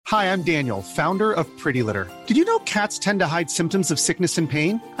Hi, I'm Daniel, founder of Pretty Litter. Did you know cats tend to hide symptoms of sickness and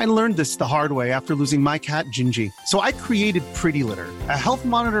pain? I learned this the hard way after losing my cat, Gingy. So I created Pretty Litter, a health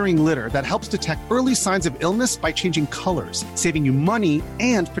monitoring litter that helps detect early signs of illness by changing colors, saving you money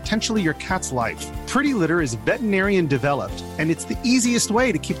and potentially your cat's life. Pretty Litter is veterinarian developed, and it's the easiest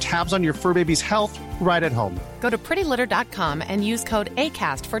way to keep tabs on your fur baby's health right at home. Go to prettylitter.com and use code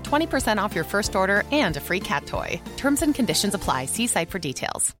ACAST for 20% off your first order and a free cat toy. Terms and conditions apply. See site for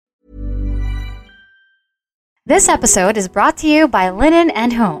details. This episode is brought to you by Linen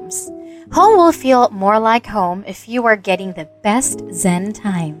 & Homes. Home will feel more like home if you are getting the best Zen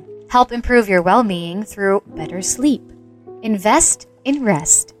time. Help improve your well-being through better sleep. Invest in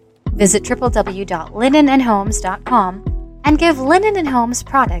rest. Visit www.linenandhomes.com and give Linen & Homes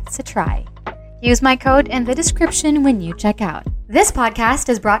products a try. Use my code in the description when you check out. This podcast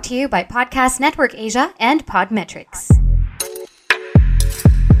is brought to you by Podcast Network Asia and Podmetrics.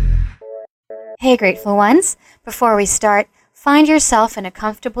 Hey, grateful ones. Before we start, find yourself in a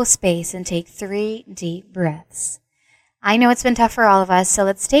comfortable space and take 3 deep breaths. I know it's been tough for all of us, so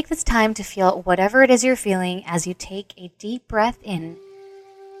let's take this time to feel whatever it is you're feeling as you take a deep breath in.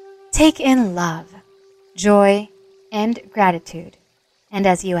 Take in love, joy, and gratitude. And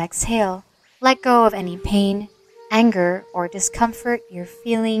as you exhale, let go of any pain, anger, or discomfort you're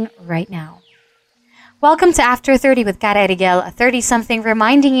feeling right now. Welcome to After 30 with Cara Erigel, a 30-something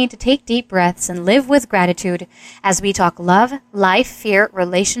reminding you to take deep breaths and live with gratitude as we talk love, life, fear,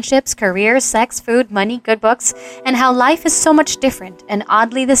 relationships, career, sex, food, money, good books, and how life is so much different and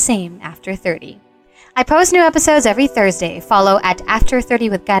oddly the same after 30. I post new episodes every Thursday. Follow at After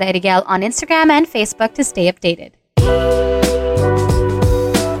 30 with Cara Erigel on Instagram and Facebook to stay updated.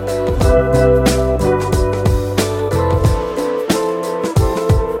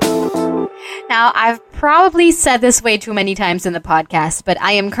 Now, I've probably said this way too many times in the podcast, but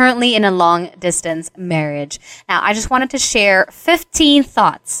I am currently in a long-distance marriage. Now, I just wanted to share 15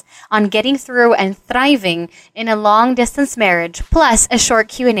 thoughts on getting through and thriving in a long-distance marriage, plus a short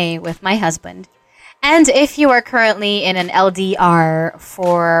Q&A with my husband. And if you are currently in an LDR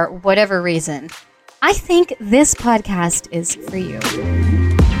for whatever reason, I think this podcast is for you.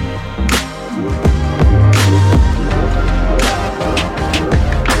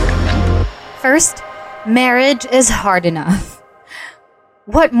 First, marriage is hard enough.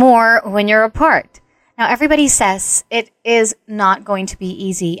 What more when you're apart? Now, everybody says it is not going to be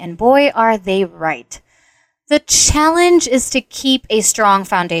easy, and boy, are they right. The challenge is to keep a strong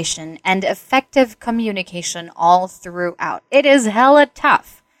foundation and effective communication all throughout. It is hella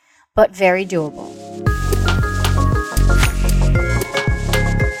tough, but very doable.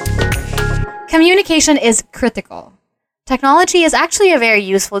 Communication is critical. Technology is actually a very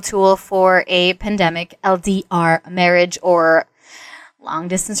useful tool for a pandemic LDR marriage or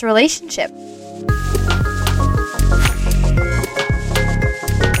long-distance relationship.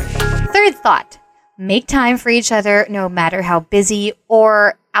 Third thought, make time for each other no matter how busy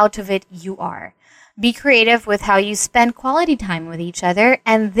or out of it you are. Be creative with how you spend quality time with each other,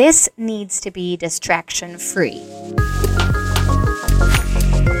 and this needs to be distraction-free.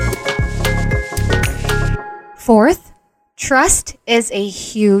 Fourth, trust is a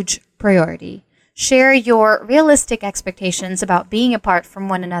huge priority. Share your realistic expectations about being apart from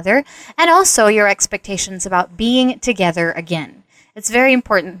one another and also your expectations about being together again. It's very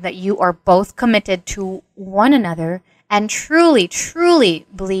important that you are both committed to one another and truly, truly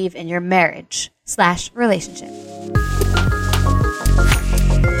believe in your marriage/relationship.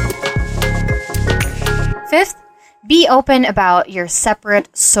 Fifth, be open about your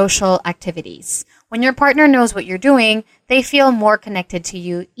separate social activities. When your partner knows what you're doing, they feel more connected to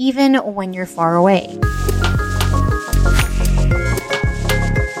you even when you're far away.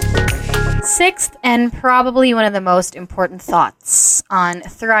 Sixth, and probably one of the most important thoughts on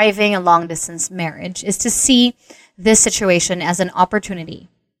thriving a long-distance marriage, is to see this situation as an opportunity.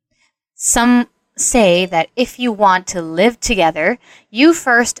 Some say that if you want to live together, you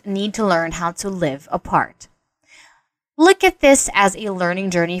first need to learn how to live apart. Look at this as a learning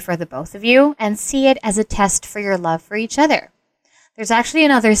journey for the both of you and see it as a test for your love for each other. There's actually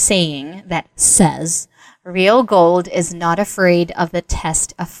another saying that says, real gold is not afraid of the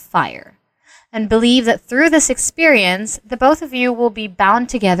test of fire. And believe that through this experience, the both of you will be bound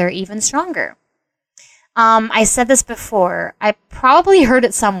together even stronger. I said this before. I probably heard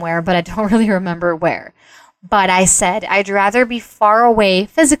it somewhere, but I don't really remember where. But I said I'd rather be far away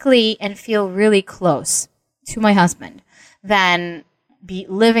physically and feel really close to my husband than be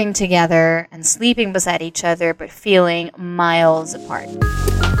living together and sleeping beside each other but feeling miles apart.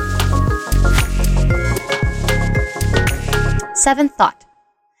 Seventh thought.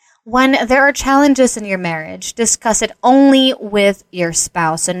 When there are challenges in your marriage, discuss it only with your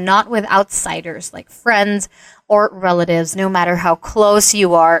spouse and not with outsiders like friends or relatives, no matter how close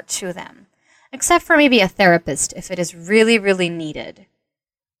you are to them, except for maybe a therapist if it is really, really needed.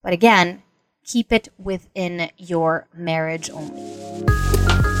 But again, keep it within your marriage only.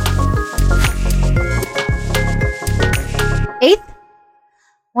 8th,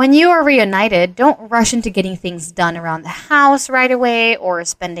 when you are reunited, don't rush into getting things done around the house right away or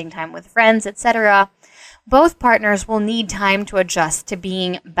spending time with friends, etc. Both partners will need time to adjust to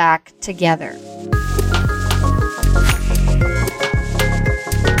being back together.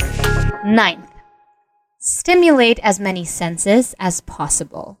 9th, stimulate as many senses as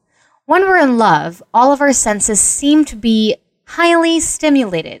possible. When we're in love, all of our senses seem to be highly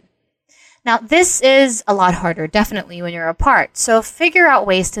stimulated. Now, this is a lot harder, definitely, when you're apart. So figure out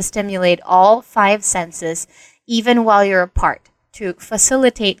ways to stimulate all 5 senses, even while you're apart, to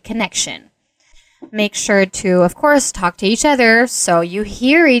facilitate connection. Make sure to, of course, talk to each other so you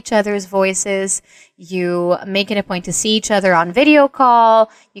hear each other's voices. You make it a point to see each other on video call.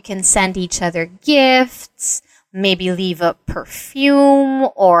 You can send each other gifts. Maybe leave a perfume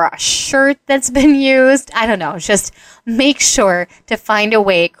or a shirt that's been used. I don't know. Just make sure to find a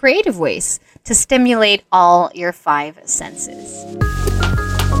way, creative ways, to stimulate all your 5 senses.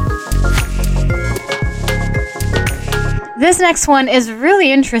 This next one is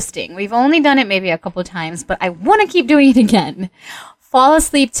really interesting. We've only done it maybe a couple times, but I want to keep doing it again. Fall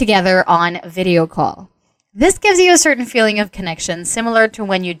asleep together on video call. This gives you a certain feeling of connection, similar to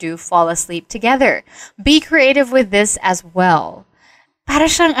when you do fall asleep together. Be creative with this as well. Para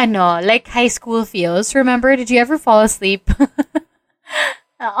siyang like high school feels. Remember, did you ever fall asleep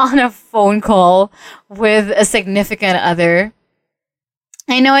on a phone call with a significant other?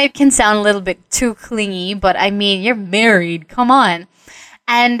 I know it can sound a little bit too clingy, but I mean, you're married. Come on.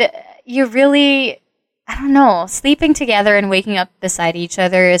 And you really, I don't know, sleeping together and waking up beside each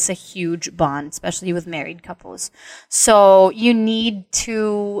other is a huge bond, especially with married couples. So you need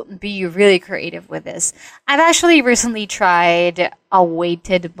to be really creative with this. I've actually recently tried a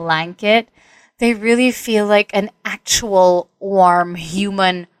weighted blanket. They really feel like an actual warm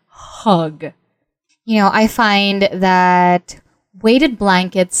human hug. You know, I find that weighted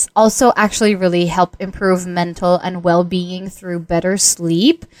blankets also actually really help improve mental and well-being through better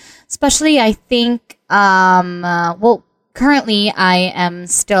sleep. Especially, I think, currently I am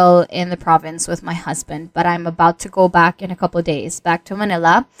still in the province with my husband, but I'm about to go back in a couple of days, back to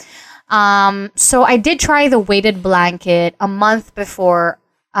Manila. So I did try the weighted blanket a month before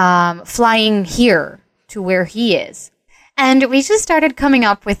flying here to where he is. And we just started coming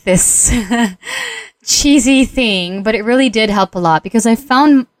up with this cheesy thing, but it really did help a lot because I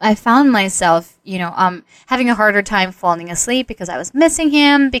found myself, having a harder time falling asleep because I was missing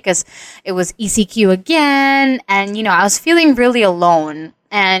him, because it was ECQ again, and I was feeling really alone.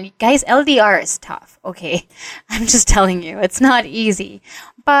 And guys, LDR is tough, okay? I'm just telling you, it's not easy.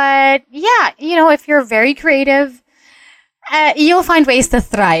 But yeah, if you're very creative, you'll find ways to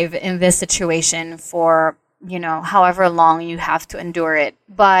thrive in this situation for, however long you have to endure it.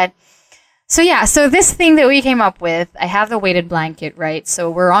 But so this thing that we came up with, I have the weighted blanket, right? So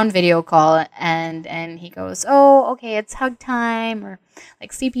we're on video call and he goes, oh, okay, it's hug time or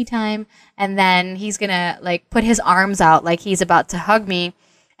like sleepy time. And then he's going to like put his arms out like he's about to hug me.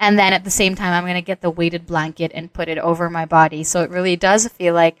 And then at the same time, I'm going to get the weighted blanket and put it over my body. So it really does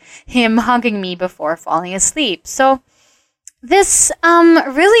feel like him hugging me before falling asleep. So this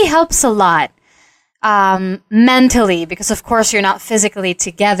really helps a lot. Mentally, because of course you're not physically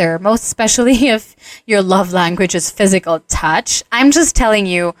together, most especially if your love language is physical touch. I'm just telling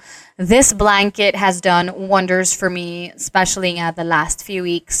you, this blanket has done wonders for me, especially the last few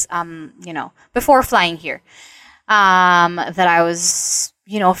weeks, before flying here, that I was,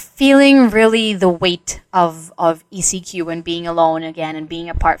 feeling really the weight of ECQ and being alone again and being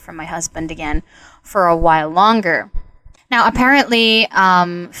apart from my husband again for a while longer. Now, apparently,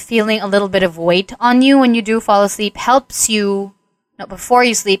 feeling a little bit of weight on you when you do fall asleep helps you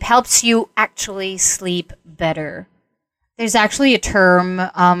actually sleep better. There's actually a term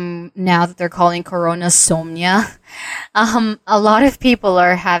now that they're calling coronasomnia. A lot of people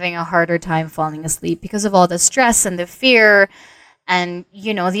are having a harder time falling asleep because of all the stress and the fear and,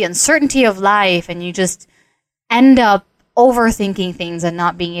 the uncertainty of life, and you just end up overthinking things and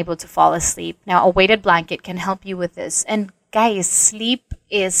not being able to fall asleep. Now, a weighted blanket can help you with this. And guys, sleep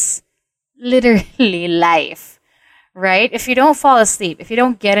is literally life, right? If you don't fall asleep, if you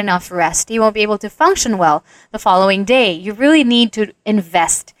don't get enough rest, you won't be able to function well the following day. You really need to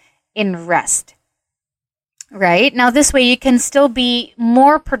invest in rest. right? Now, this way you can still be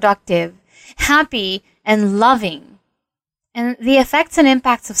more productive, happy, and loving. And the effects and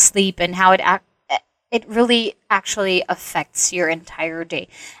impacts of sleep and how it really actually affects your entire day,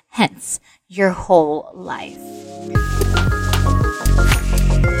 hence your whole life.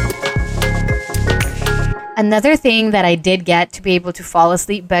 Another thing that I did get to be able to fall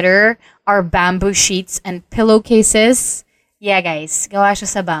asleep better are bamboo sheets and pillowcases. Yeah, guys, gawa siya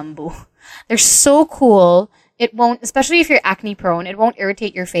sa bamboo. They're so cool. It won't, especially if you're acne prone, it won't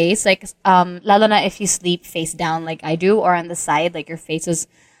irritate your face. Like, lalo na if you sleep face down like I do, or on the side, like your face is,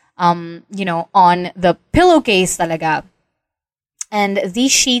 on the pillowcase talaga. And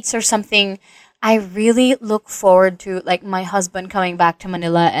these sheets are something I really look forward to, like my husband coming back to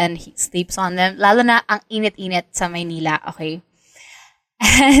Manila and he sleeps on them. Lalo na ang init-init sa Maynila, okay?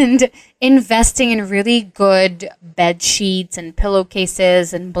 And investing in really good bed sheets and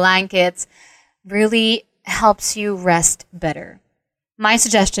pillowcases and blankets really helps you rest better. My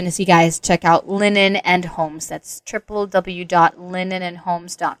suggestion is you guys check out Linen and Homes. That's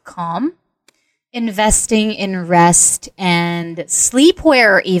www.linenandhomes.com. Investing in rest and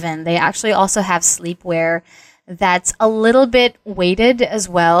sleepwear even. They actually also have sleepwear that's a little bit weighted as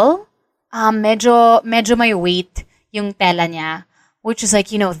well. Medyo may weight yung tela niya, which is like,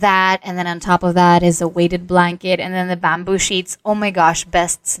 that, and then on top of that is a weighted blanket, and then the bamboo sheets. Oh my gosh,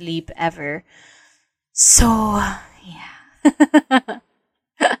 best sleep ever. So, yeah.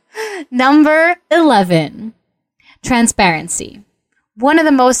 Number 11, transparency. One of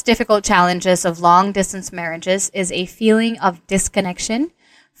the most difficult challenges of long-distance marriages is a feeling of disconnection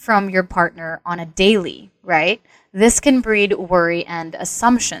from your partner on a daily, right? This can breed worry and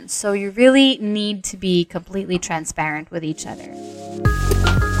assumptions, so you really need to be completely transparent with each other.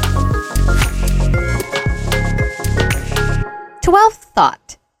 12th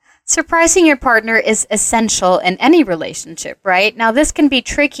thought. Surprising your partner is essential in any relationship, right? Now, this can be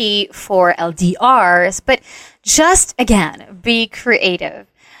tricky for LDRs, but just, again, be creative.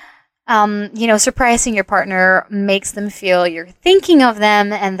 Surprising your partner makes them feel you're thinking of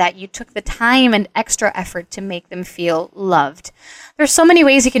them and that you took the time and extra effort to make them feel loved. There's so many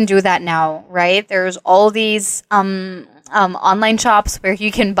ways you can do that now, right? There's all these online shops where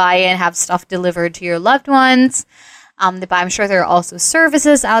you can buy and have stuff delivered to your loved ones. I'm sure there are also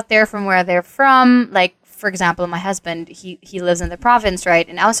services out there from where they're from. Like, for example, my husband, he lives in the province, right?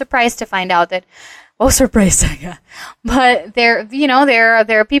 And I was surprised to find out that, surprised. But there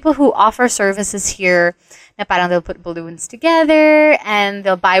are people who offer services here na parang they'll put balloons together and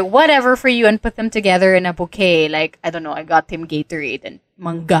they'll buy whatever for you and put them together in a bouquet. Like, I don't know, I got him Gatorade and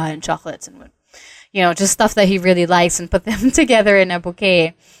manga and chocolates and just stuff that he really likes and put them together in a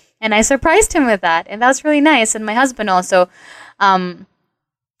bouquet. And I surprised him with that. And that was really nice. And my husband also,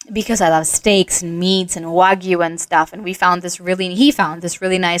 because I love steaks and meats and Wagyu and stuff. And he found this really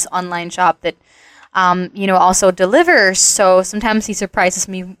nice online shop that, also delivers. So sometimes he surprises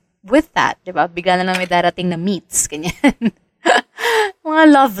me with that. Diba? Bigla na lang may darating na meats. Ganyan.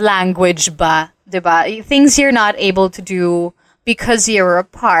 Mga love language ba? Diba? Things you're not able to do because you're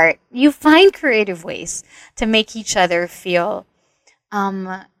apart. You find creative ways to make each other feel,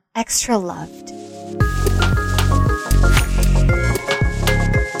 extra loved.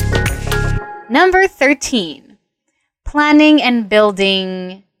 Number 13, planning and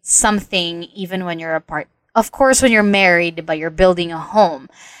building something even when you're apart. Of course, when you're married, but you're building a home.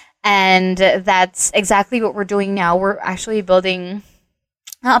 And that's exactly what we're doing now. We're actually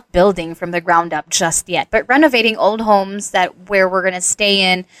not building from the ground up just yet, but renovating old homes where we're going to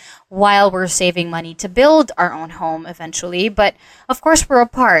stay in while we're saving money to build our own home eventually. But of course, we're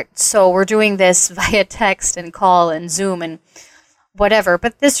apart. So we're doing this via text and call and Zoom and whatever.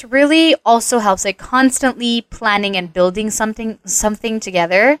 But this really also helps, like constantly planning and building something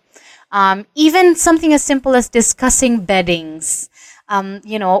together. Even something as simple as discussing beddings,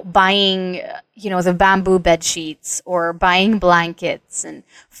 buying, the bamboo bed sheets or buying blankets and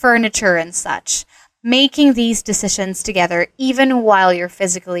furniture and such. Making these decisions together, even while you're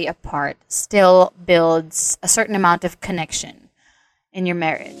physically apart, still builds a certain amount of connection in your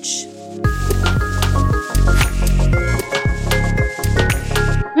marriage.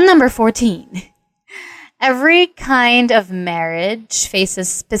 Number 14. Every kind of marriage faces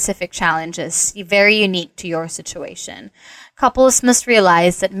specific challenges, very unique to your situation. Couples must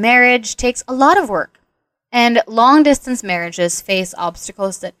realize that marriage takes a lot of work, and long-distance marriages face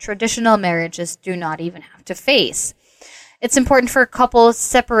obstacles that traditional marriages do not even have to face. It's important for couples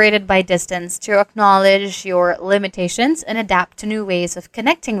separated by distance to acknowledge your limitations and adapt to new ways of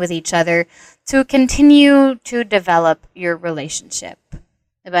connecting with each other to continue to develop your relationship.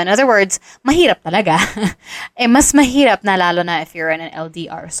 Diba? In other words, mahirap talaga. Mas mahirap na lalo na if you're in an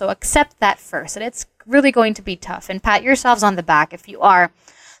LDR. So accept that first. And it's really going to be tough. And pat yourselves on the back if you are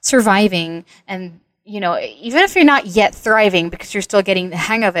surviving and, even if you're not yet thriving because you're still getting the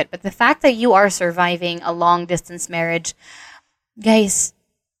hang of it. But the fact that you are surviving a long-distance marriage, guys,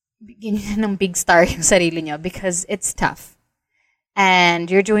 bigyan nyo ng big star yung sarili nyo because it's tough. And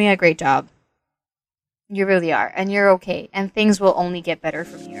you're doing a great job. You really are. And you're okay. And things will only get better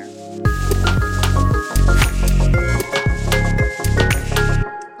from here.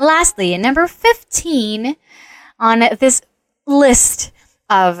 Lastly, number 15 on this list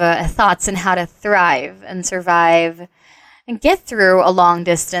of thoughts on how to thrive and survive and get through a long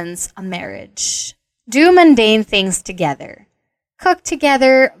distance marriage. Do mundane things together. Cook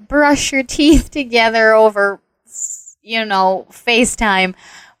together, brush your teeth together over, FaceTime,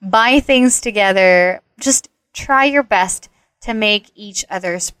 buy things together. Just try your best to make each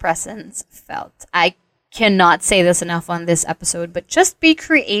other's presence felt. I cannot say this enough on this episode, but just be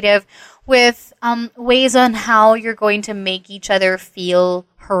creative with ways on how you're going to make each other feel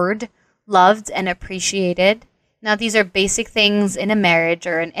heard, loved, and appreciated. Now, these are basic things in a marriage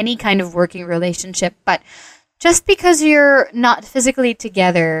or in any kind of working relationship, but just because you're not physically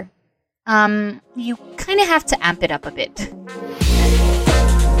together, you kind of have to amp it up a bit.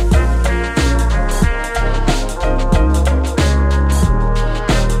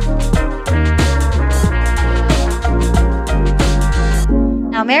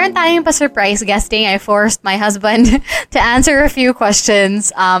 Now, meron tayong pa-surprise guesting. I forced my husband to answer a few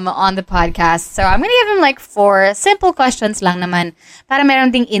questions on the podcast. So, I'm gonna give him 4 simple questions lang naman para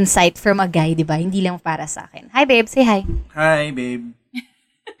meron ding insight from a guy, di ba? Hindi lang para sa akin. Hi, babe. Say hi. Hi, babe.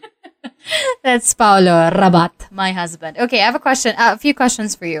 That's Paolo Rabat, my husband. Okay, I have a few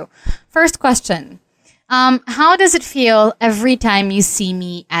questions for you. First question. How does it feel every time you see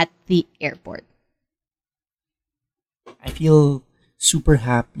me at the airport? I feel super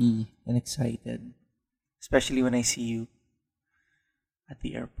happy and excited, especially when I see you at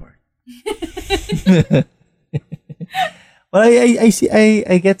the airport. Well,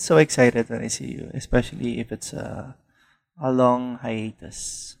 I get so excited when I see you, especially if it's a long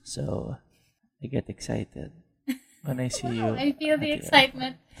hiatus. So I get excited when I see you. I feel the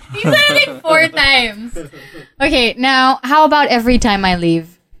excitement. You said it 4 times. Okay, now how about every time I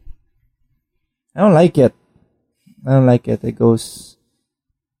leave? I don't like it. It goes,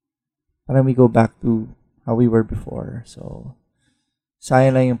 parang we go back to how we were before. So,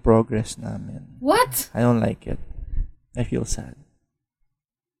 sayang lang yung progress namin. What? I don't like it. I feel sad.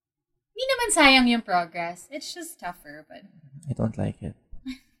 Hindi naman sayang yung progress. It's just tougher, but I don't like it.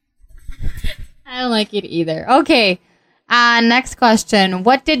 I don't like it either. Okay. Next question.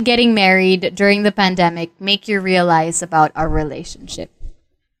 What did getting married during the pandemic make you realize about our relationship?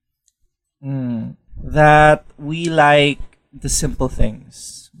 That we like the simple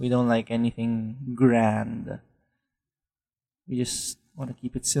things. We don't like anything grand. We just want to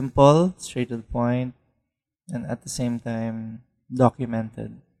keep it simple, straight to the point, and at the same time,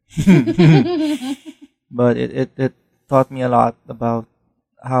 documented. But it taught me a lot about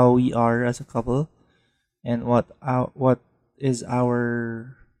how we are as a couple and what is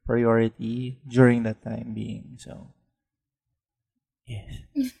our priority during that time being. So, yes.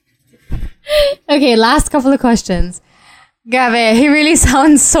 Okay, last couple of questions. Gabe, he really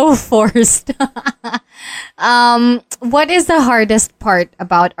sounds so forced. What is the hardest part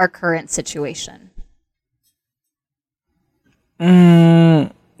about our current situation?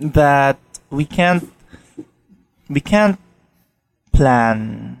 That we can't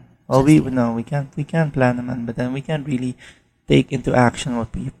plan. Well, we can't plan naman, but then we can't really take into action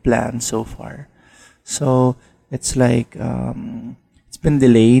what we've planned so far. So it's like it's been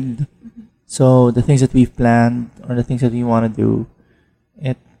delayed. So the things that we've planned or the things that we want to do,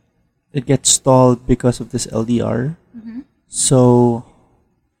 it gets stalled because of this LDR. Mm-hmm. So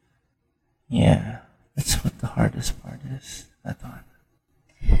yeah, that's what the hardest part is. I thought.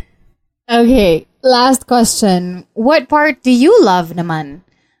 Okay, last question. What part do you love naman?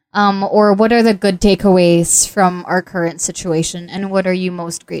 Or what are the good takeaways from our current situation, and what are you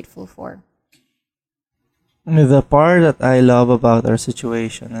most grateful for? The part that I love about our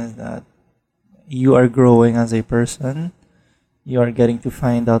situation is that you are growing as a person. You are getting to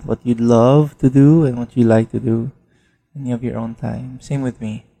find out what you'd love to do and what you like to do, and you have your own time. Same with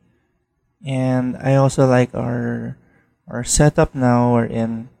me. And I also like our setup now. We're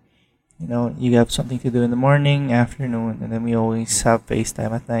in, you have something to do in the morning, afternoon, and then we always have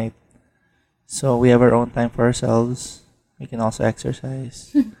FaceTime at night. So we have our own time for ourselves. We can also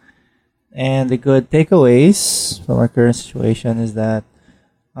exercise. And the good takeaways from our current situation is that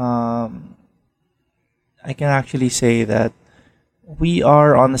I can actually say that we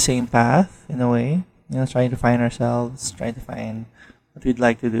are on the same path in a way. Trying to find ourselves, trying to find what we'd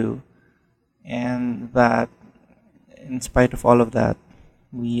like to do, and that, in spite of all of that,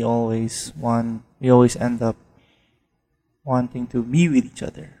 we always end up wanting to be with each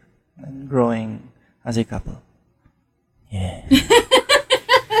other and growing as a couple. Yeah.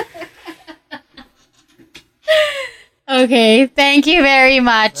 Okay, thank you very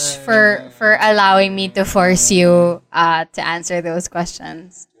much for allowing me to force you to answer those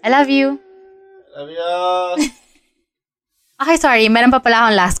questions. I love you. Love you. Okay, sorry. Meron pa pala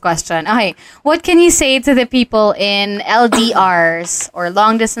akong last question. Okay. What can you say to the people in LDRs or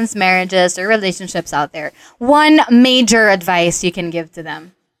long-distance marriages or relationships out there? One major advice you can give to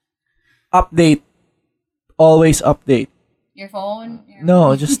them. Update. Always update. Your phone?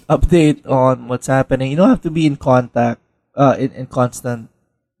 No, just update on what's happening. You don't have to be in contact, in constant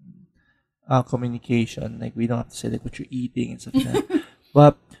communication. Like, we don't have to say like what you're eating and stuff like that.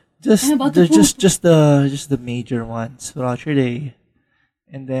 But just the major ones throughout your day,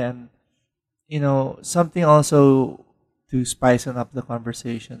 and then something also to spice up the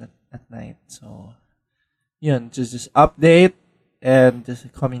conversation at night. So, just update and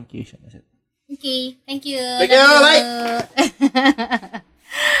just communication. Is it? Okay, thank you. Thank you. Bye.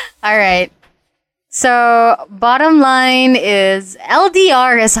 All right. So, bottom line is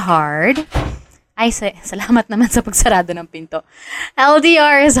LDR is hard. Ay, salamat naman sa pagsarado ng pinto.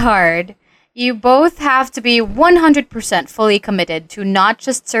 LDR is hard. You both have to be 100% fully committed to not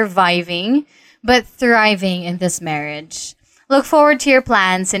just surviving, but thriving in this marriage. Look forward to your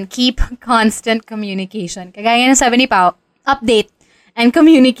plans and keep constant communication. Kagaya ng sabi ni Pao, update and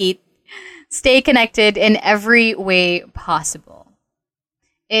communicate. Stay connected in every way possible.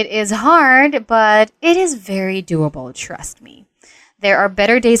 It is hard, but it is very doable, trust me. There are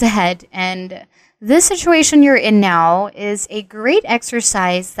better days ahead, and this situation you're in now is a great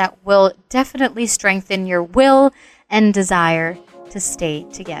exercise that will definitely strengthen your will and desire to stay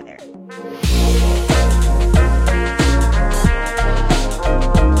together.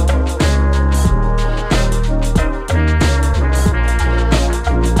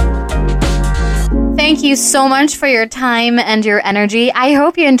 Thank you so much for your time and your energy. I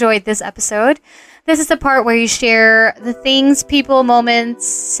hope you enjoyed this episode. This is the part where you share the things, people,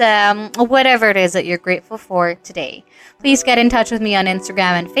 moments, whatever it is that you're grateful for today. Please get in touch with me on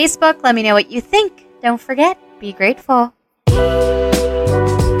Instagram and Facebook. Let me know what you think. Don't forget, be grateful.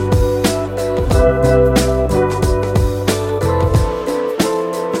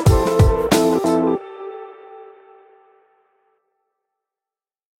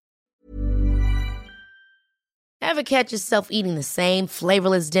 Ever catch yourself eating the same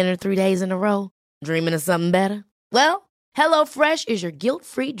flavorless dinner 3 days in a row? Dreaming of something better? Well, HelloFresh is your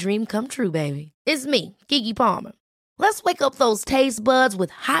guilt-free dream come true, baby. It's me, Keke Palmer. Let's wake up those taste buds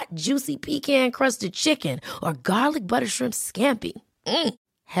with hot, juicy pecan-crusted chicken or garlic butter shrimp scampi.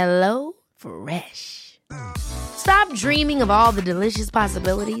 Hello Fresh. Stop dreaming of all the delicious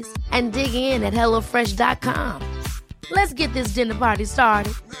possibilities and dig in at HelloFresh.com. Let's get this dinner party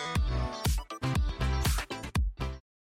started.